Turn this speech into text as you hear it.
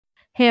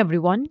Hey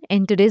everyone,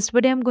 in today's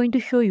video, I'm going to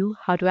show you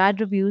how to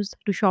add reviews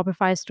to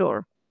Shopify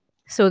store.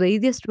 So, the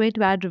easiest way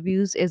to add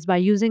reviews is by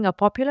using a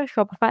popular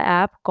Shopify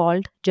app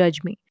called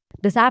Judge Me.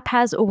 This app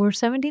has over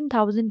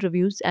 17,000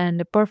 reviews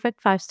and a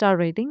perfect 5-star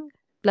rating.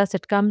 Plus,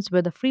 it comes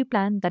with a free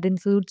plan that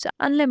includes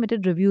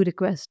unlimited review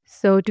requests.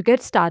 So, to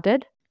get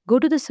started, go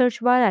to the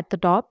search bar at the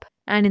top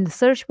and in the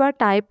search bar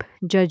type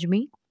Judge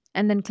Me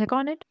and then click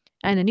on it,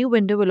 and a new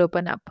window will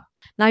open up.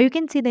 Now, you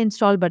can see the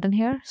install button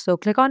here, so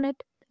click on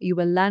it. You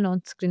will land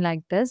on screen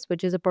like this,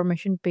 which is a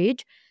permission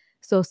page.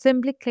 So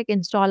simply click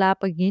install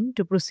app again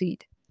to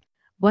proceed.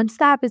 Once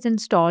the app is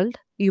installed,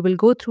 you will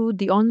go through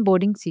the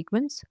onboarding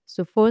sequence.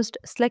 So first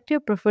select your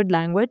preferred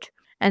language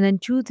and then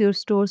choose your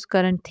store's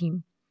current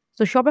theme.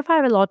 So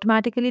Shopify will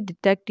automatically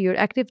detect your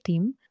active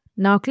theme.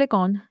 Now click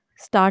on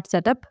start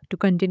setup to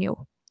continue.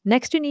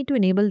 Next, you need to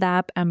enable the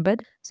app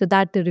embed so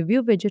that the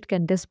review widget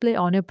can display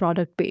on your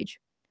product page.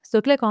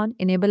 So click on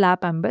enable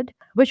app embed,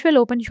 which will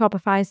open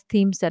Shopify's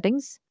theme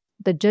settings.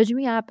 The Judge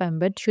Me app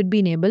embed should be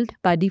enabled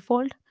by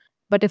default,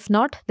 but if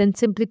not, then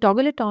simply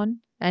toggle it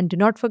on and do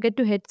not forget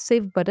to hit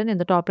save button in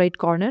the top right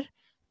corner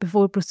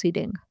before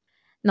proceeding.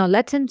 Now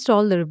let's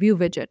install the review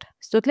widget.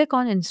 So click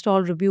on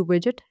install review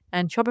widget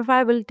and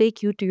Shopify will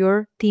take you to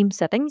your theme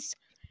settings.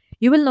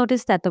 You will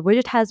notice that the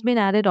widget has been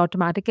added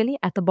automatically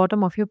at the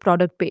bottom of your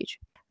product page.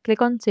 Click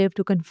on save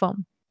to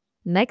confirm.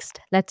 Next,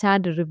 let's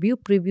add a review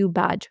preview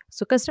badge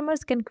so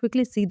customers can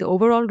quickly see the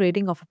overall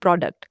rating of a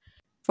product.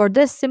 For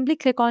this, simply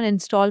click on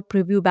Install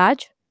Preview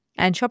Badge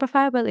and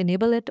Shopify will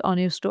enable it on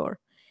your store.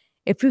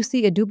 If you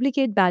see a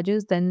duplicate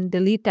badges, then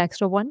delete the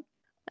extra one.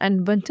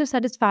 And once you're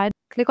satisfied,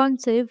 click on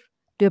Save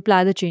to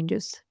apply the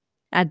changes.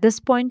 At this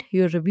point,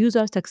 your reviews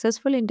are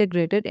successfully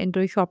integrated into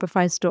your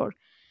Shopify store.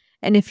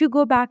 And if you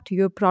go back to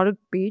your product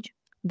page,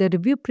 the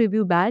review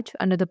preview badge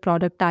under the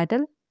product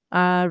title,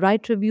 a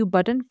write review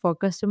button for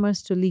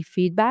customers to leave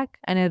feedback,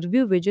 and a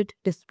review widget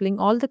displaying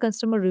all the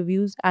customer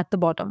reviews at the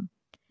bottom.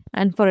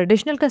 And for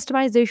additional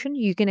customization,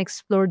 you can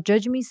explore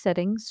Judge Me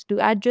settings to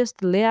adjust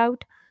the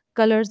layout,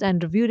 colors,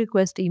 and review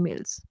request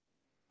emails.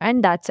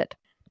 And that's it.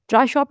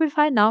 Try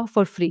Shopify now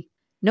for free.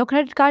 No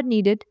credit card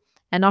needed.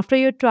 And after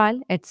your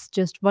trial, it's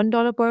just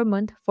 $1 per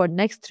month for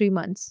next 3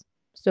 months.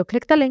 So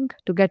click the link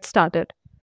to get started.